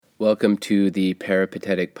Welcome to the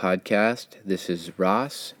Peripatetic Podcast. This is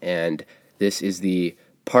Ross, and this is the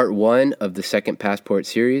part one of the second passport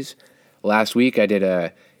series. Last week I did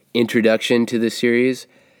a introduction to the series,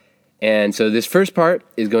 and so this first part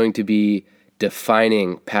is going to be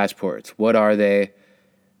defining passports. What are they?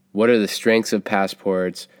 What are the strengths of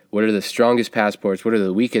passports? What are the strongest passports? What are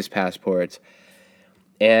the weakest passports?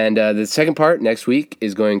 And the second part next week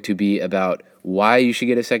is going to be about why you should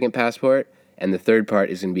get a second passport. And the third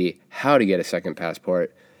part is going to be how to get a second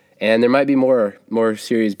passport. And there might be more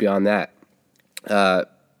series beyond that.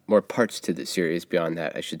 More parts to the series beyond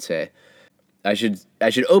that, I should say. I should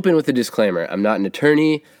open with a disclaimer. I'm not an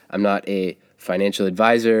attorney. I'm not a financial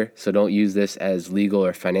advisor. So don't use this as legal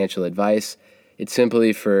or financial advice. It's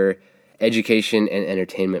simply for education and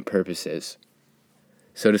entertainment purposes.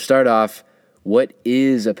 So to start off, what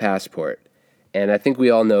is a passport? And I think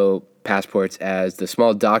we all know passports as the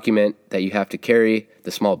small document that you have to carry, the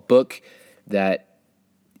small book that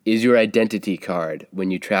is your identity card when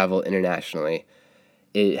you travel internationally.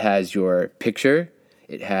 It has your picture,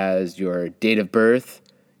 it has your date of birth,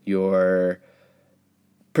 your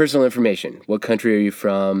personal information, what country are you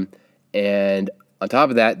from, and on top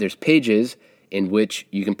of that, there's pages in which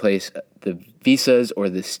you can place the visas or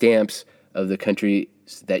the stamps of the countries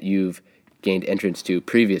that you've gained entrance to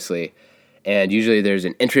previously. And usually there's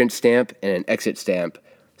an entrance stamp and an exit stamp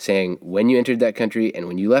saying when you entered that country and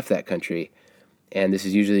when you left that country. And this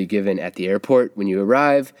is usually given at the airport when you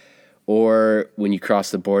arrive or when you cross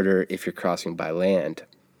the border if you're crossing by land.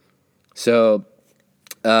 So,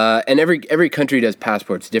 and every country does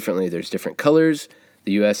passports differently. There's different colors.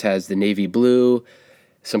 The U.S. has the navy blue.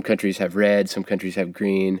 Some countries have red. Some countries have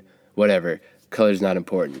green. Whatever. Color's not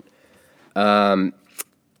important.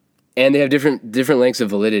 And they have different lengths of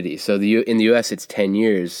validity. So in the U.S. it's 10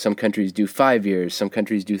 years. Some countries do 5 years. Some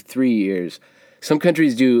countries do 3 years. Some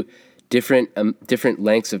countries do different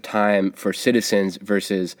lengths of time for citizens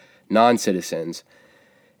versus non-citizens.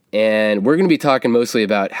 And we're going to be talking mostly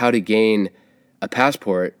about how to gain a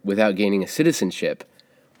passport without gaining a citizenship.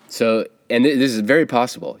 So, and this is very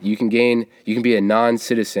possible. You can be a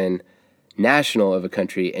non-citizen national of a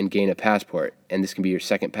country and gain a passport, and this can be your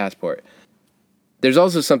second passport. There's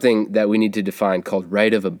also something that we need to define called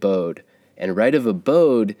right of abode. And right of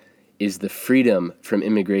abode is the freedom from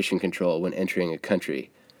immigration control when entering a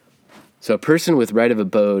country. So a person with right of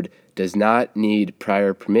abode does not need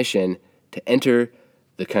prior permission to enter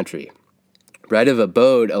the country. Right of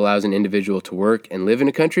abode allows an individual to work and live in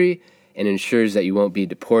a country and ensures that you won't be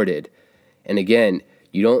deported. And again,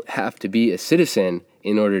 you don't have to be a citizen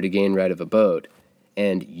in order to gain right of abode.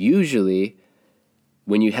 And usually,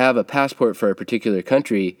 when you have a passport for a particular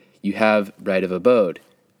country, you have right of abode,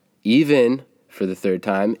 even for the third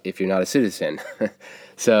time if you're not a citizen.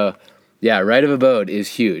 So, yeah, right of abode is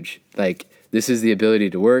huge. Like, this is the ability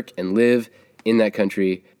to work and live in that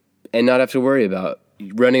country and not have to worry about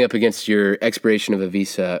running up against your expiration of a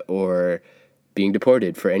visa or being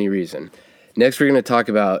deported for any reason. Next, we're going to talk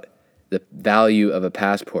about the value of a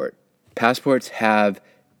passport. Passports have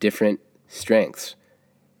different strengths,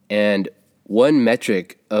 and one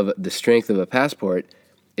metric of the strength of a passport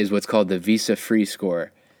is what's called the visa-free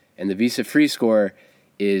score. And the visa-free score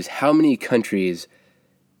is how many countries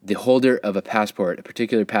the holder of a passport, a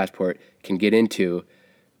particular passport, can get into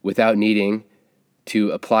without needing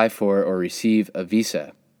to apply for or receive a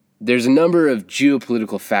visa. There's a number of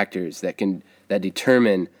geopolitical factors that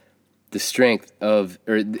determine the strength of,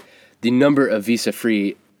 or the number of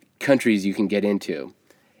visa-free countries you can get into.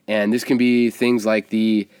 And this can be things like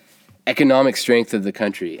the economic strength of the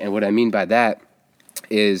country. And what I mean by that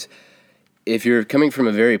is if you're coming from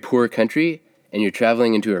a very poor country and you're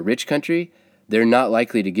traveling into a rich country, they're not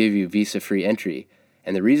likely to give you visa-free entry.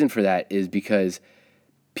 And the reason for that is because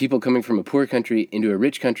people coming from a poor country into a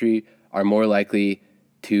rich country are more likely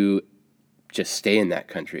to just stay in that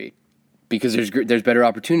country because there's better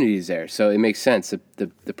opportunities there. So it makes sense.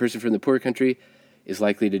 The person from the poor country is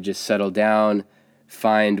likely to just settle down,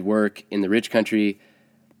 find work in the rich country,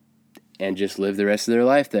 and just live the rest of their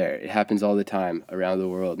life there. It happens all the time around the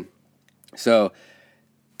world. So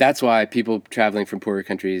that's why people traveling from poorer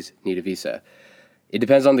countries need a visa. It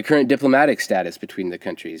depends on the current diplomatic status between the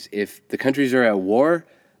countries. If the countries are at war,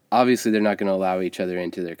 obviously they're not going to allow each other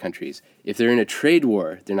into their countries. If they're in a trade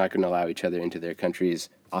war, they're not going to allow each other into their countries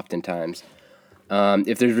oftentimes.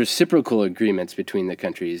 If there's reciprocal agreements between the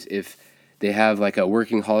countries, if they have like a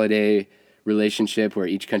working holiday relationship where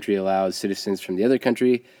each country allows citizens from the other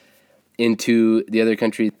country into the other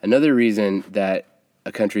country. Another reason that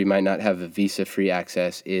a country might not have a visa-free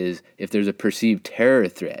access is if there's a perceived terror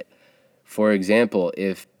threat. For example,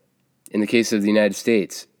 if in the case of the United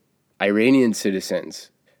States, Iranian citizens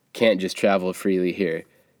can't just travel freely here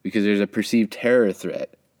because there's a perceived terror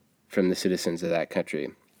threat from the citizens of that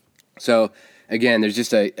country. So again, there's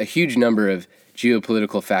just a huge number of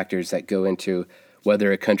geopolitical factors that go into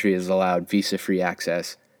whether a country is allowed visa-free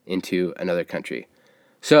access into another country.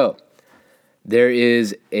 So there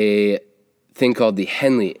is a thing called the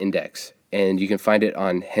Henley Index, and you can find it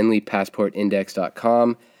on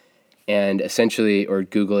henleypassportindex.com, and essentially, or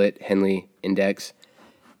Google it, Henley Index,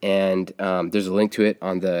 and there's a link to it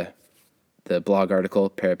on the blog article,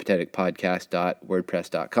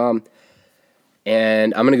 peripateticpodcast.wordpress.com.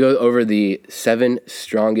 And I'm going to go over the 7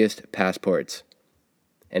 strongest passports.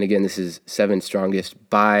 And again, this is 7 strongest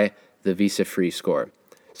by the visa-free score.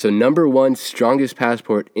 So number 1 strongest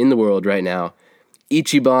passport in the world right now,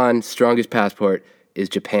 Ichiban strongest passport, is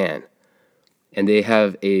Japan. And they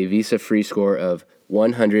have a visa-free score of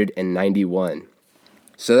 191.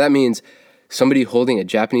 So that means somebody holding a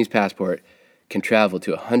Japanese passport can travel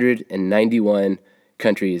to 191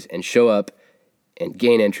 countries and show up and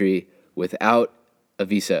gain entry without a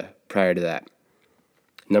visa prior to that.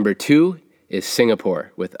 Number 2 is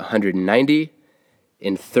Singapore with 190.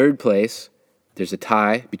 In third place, there's a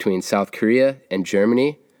tie between South Korea and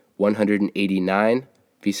Germany, 189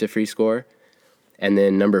 visa-free score. And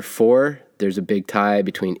then number 4, there's a big tie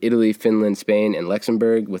between Italy, Finland, Spain, and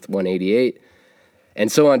Luxembourg with 188.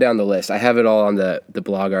 And so on down the list. I have it all on the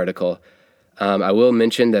blog article. I will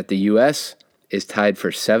mention that the U.S. is tied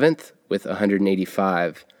for 7th with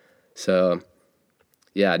 185. So,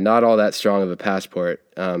 yeah, not all that strong of a passport.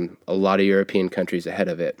 A lot of European countries ahead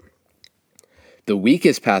of it. The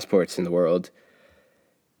weakest passports in the world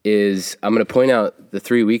is, I'm going to point out the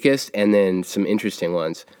 3 weakest and then some interesting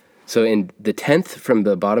ones. So in the 10th from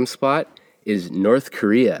the bottom spot is North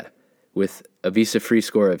Korea with a visa-free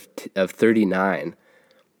score of 39.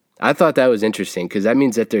 I thought that was interesting because that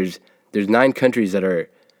means that there's 9 countries that are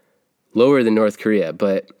lower than North Korea,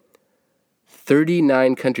 but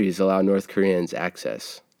 39 countries allow North Koreans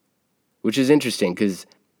access, which is interesting because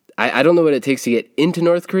I don't know what it takes to get into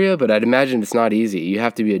North Korea, but I'd imagine it's not easy. You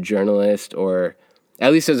have to be a journalist, or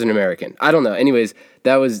at least as an American. I don't know. Anyways,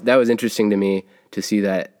 that was interesting to me to see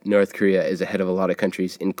that North Korea is ahead of a lot of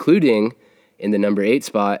countries, including in the number 8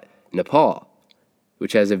 spot, Nepal,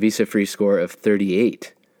 which has a visa-free score of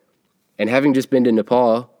 38. And having just been to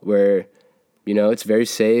Nepal, where, it's very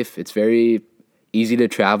safe, it's very easy to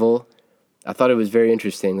travel, I thought it was very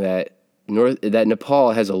interesting that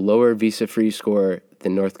Nepal has a lower visa-free score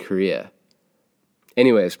than North Korea.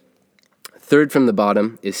 Anyways, third from the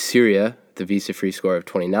bottom is Syria, the visa-free score of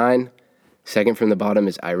 29. Second from the bottom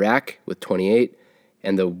is Iraq with 28.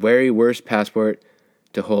 And the very worst passport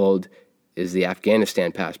to hold is the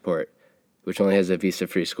Afghanistan passport, which only has a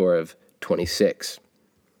visa-free score of 26.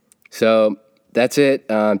 So that's it.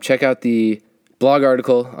 Check out the blog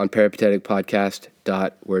article on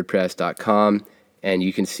peripateticpodcast.wordpress.com, and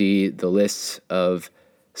you can see the lists of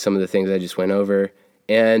some of the things I just went over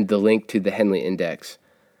and the link to the Henley Index.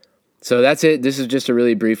 So that's it. This is just a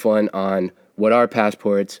really brief one on what are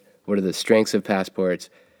passports, what are the strengths of passports,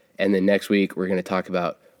 and then next week we're going to talk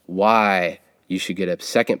about why you should get a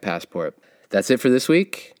second passport. That's it for this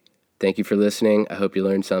week. Thank you for listening. I hope you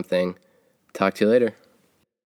learned something. Talk to you later.